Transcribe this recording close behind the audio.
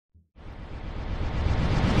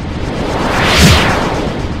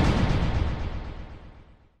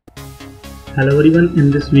Hello everyone,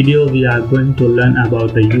 in this video we are going to learn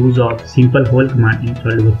about the use of simple hole command in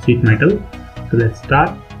Solidworks sheet metal. So let's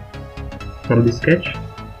start from the sketch.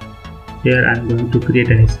 Here I am going to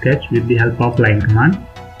create a sketch with the help of line command.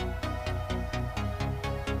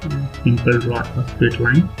 Simple draw a straight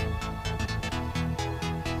line.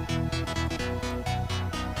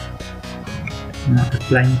 Now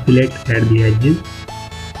applying fillet at the edges.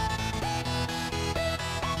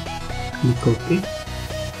 Click OK.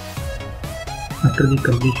 After the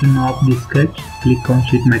completion of the sketch, click on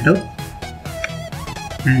sheet metal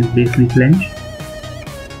and base the flange.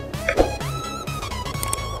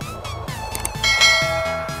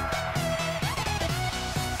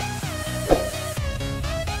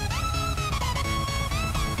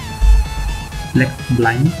 Select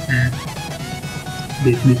blind and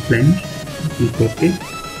base the flange. Click OK.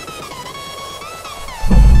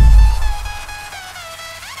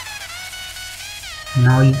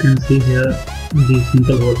 Now you can see here the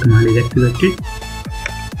simple hole command is activated.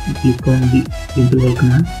 Click on the simple hole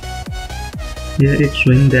command. Here it's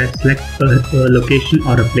showing that select a location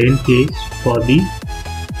or a plane face for the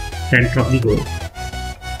center of the hole.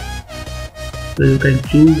 So you can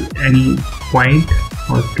choose any point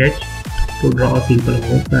or sketch to draw a simple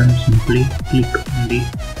hole and simply click on the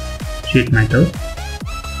sheet metal,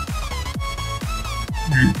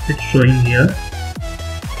 and it's showing here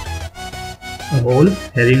a hole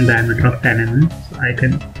having diameter of 10 mm. So I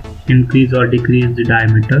can increase or decrease the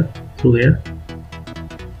diameter through here.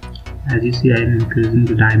 As you see, I am increasing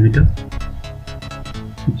the diameter,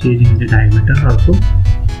 changing the diameter also.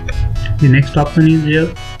 The next option is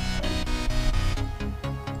here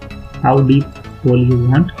how deep hole you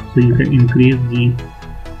want, so you can increase the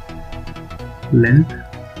length.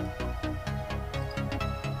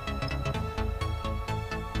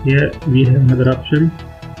 Here we have another option.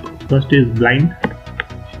 First is blind,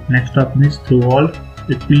 next option is through all,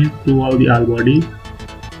 it means throughout the all body.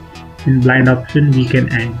 In blind option we can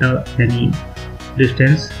enter any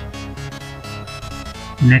distance.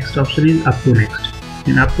 Next option is up to next.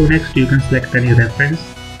 In up to next you can select any reference.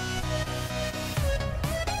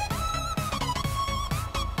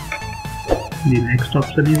 The next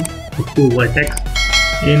option is up to vertex.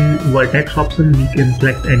 In vertex option we can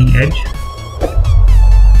select any edge.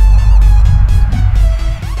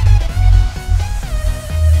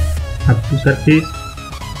 Up to surface,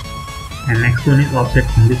 and next one is offset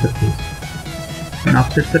from the surface. In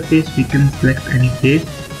offset surface we can select any face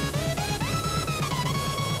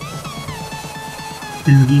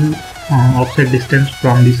and give offset distance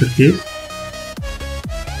from the surface.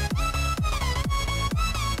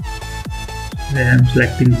 I am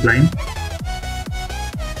selecting blind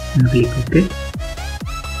and click OK.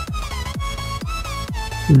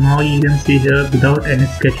 So now you can see here without any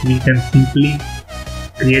sketch we can simply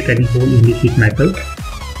create any hole in the sheet metal.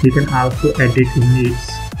 You can also edit in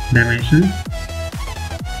its dimension.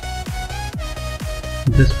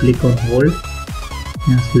 Just click on hole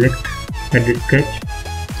and select edit sketch.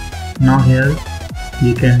 Now here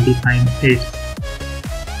you can define its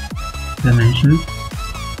dimensions.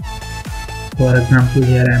 For example,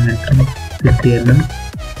 here I am entering 50 mm.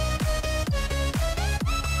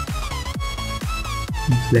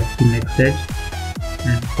 Select the next edge,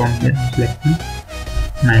 and from here I am selecting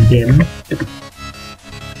 90 mm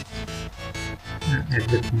and add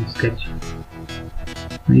the new sketch.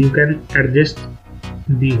 You can adjust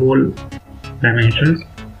the hole dimensions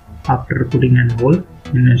after putting a hole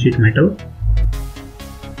in a sheet metal.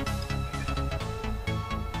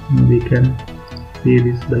 We can see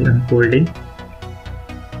this by unfolding.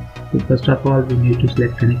 So first of all we need to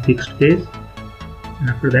select any fixed face, and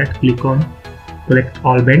after that click on select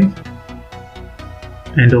all bends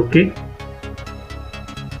and OK.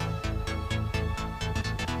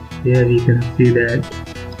 Here we can see that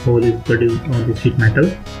hole is produced on the sheet metal,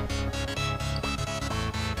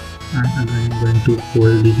 and again I am going to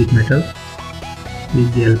fold the sheet metal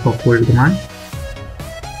with the help of fold command.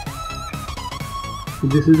 So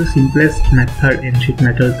this is the simplest method in sheet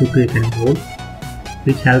metal to create any hole,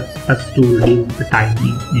 which helps us to reduce the time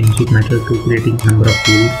in sheet metal to creating number of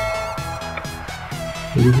holes.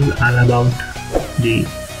 So this is all about the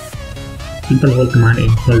simple hole command in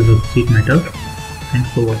Solidworks sheet metal. Thanks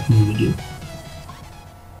for watching the video.